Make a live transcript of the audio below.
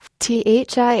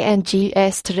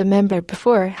THINGS to remember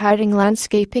before hiring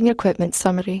landscaping equipment.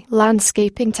 Summary.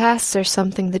 Landscaping tasks are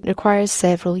something that requires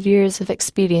several years of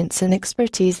experience and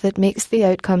expertise that makes the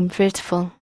outcome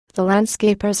beautiful. The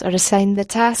landscapers are assigned the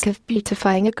task of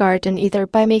beautifying a garden either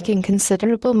by making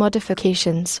considerable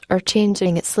modifications or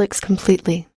changing its looks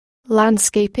completely.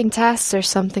 Landscaping tasks are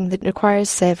something that requires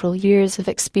several years of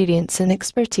experience and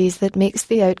expertise that makes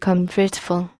the outcome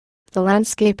beautiful. The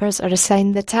landscapers are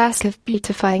assigned the task of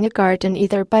beautifying a garden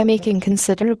either by making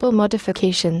considerable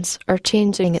modifications or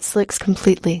changing its looks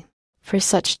completely. For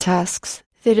such tasks,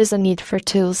 there is a need for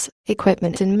tools,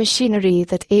 equipment and machinery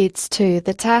that aids to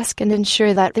the task and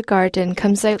ensure that the garden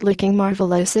comes out looking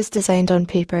marvelous as designed on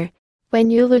paper.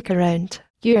 When you look around,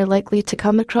 you are likely to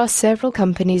come across several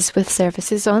companies with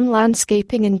services on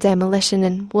landscaping and demolition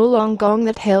in Wollongong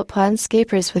that help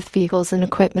landscapers with vehicles and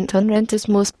equipment on rent, as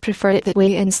most prefer it that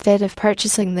way instead of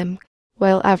purchasing them.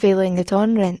 While availing it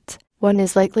on rent, one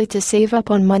is likely to save up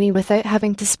on money without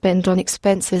having to spend on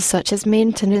expenses such as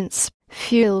maintenance,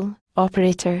 fuel,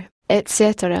 operator,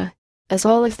 etc., as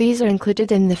all of these are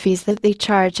included in the fees that they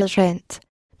charge as rent.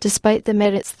 Despite the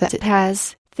merits that it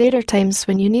has, there are times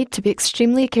when you need to be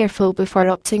extremely careful before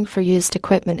opting for used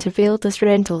equipment availed as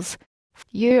rentals.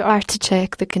 You are to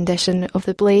check the condition of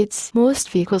the blades. Most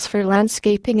vehicles for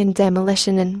landscaping and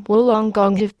demolition in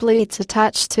Wollongong have blades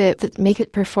attached to it that make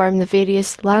it perform the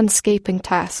various landscaping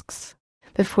tasks.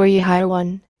 Before you hire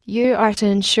one, you are to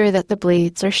ensure that the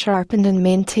blades are sharpened and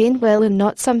maintained well and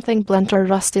not something blunt or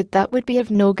rusted that would be of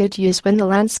no good use when the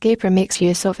landscaper makes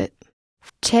use of it.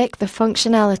 Check the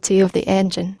functionality of the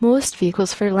engine. Most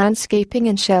vehicles for landscaping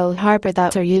in Shellharbour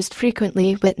that are used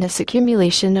frequently witness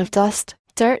accumulation of dust,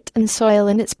 dirt and soil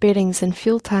in its bearings and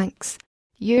fuel tanks.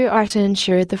 You are to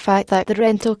ensure the fact that the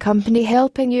rental company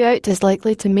helping you out is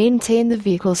likely to maintain the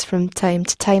vehicles from time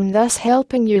to time, thus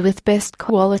helping you with best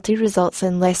quality results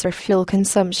and lesser fuel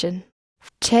consumption.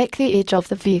 Check the age of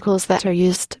the vehicles that are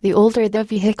used. The older the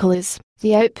vehicle is,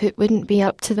 the output wouldn't be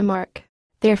up to the mark.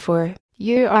 Therefore,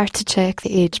 you are to check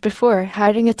the age before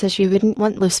hiring it, as you wouldn't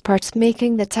want loose parts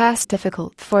making the task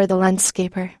difficult for the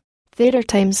landscaper. There are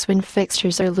times when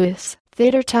fixtures are loose.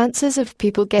 There are chances of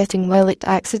people getting while it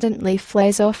accidentally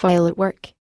flies off while at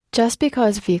work. Just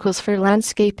because vehicles for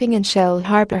landscaping in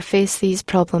Shellharbour face these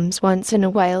problems once in a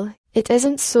while, it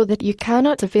isn't so that you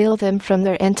cannot avail them from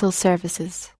their rental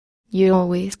services. You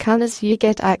always can, as you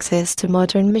get access to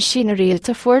modern machinery at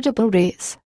affordable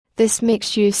rates. This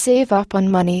makes you save up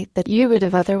on money that you would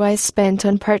have otherwise spent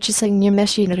on purchasing new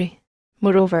machinery.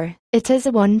 Moreover, it is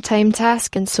a one-time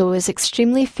task and so is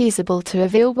extremely feasible to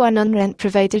avail one on rent,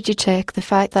 provided you check the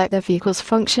fact that the vehicles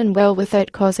function well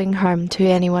without causing harm to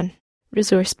anyone.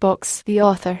 Resourcebox, the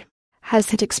author,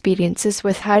 has had experiences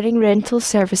with hiring rental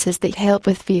services that help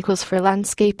with vehicles for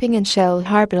landscaping in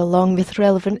Shellharbour, along with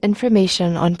relevant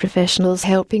information on professionals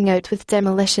helping out with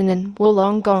demolition in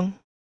Wollongong.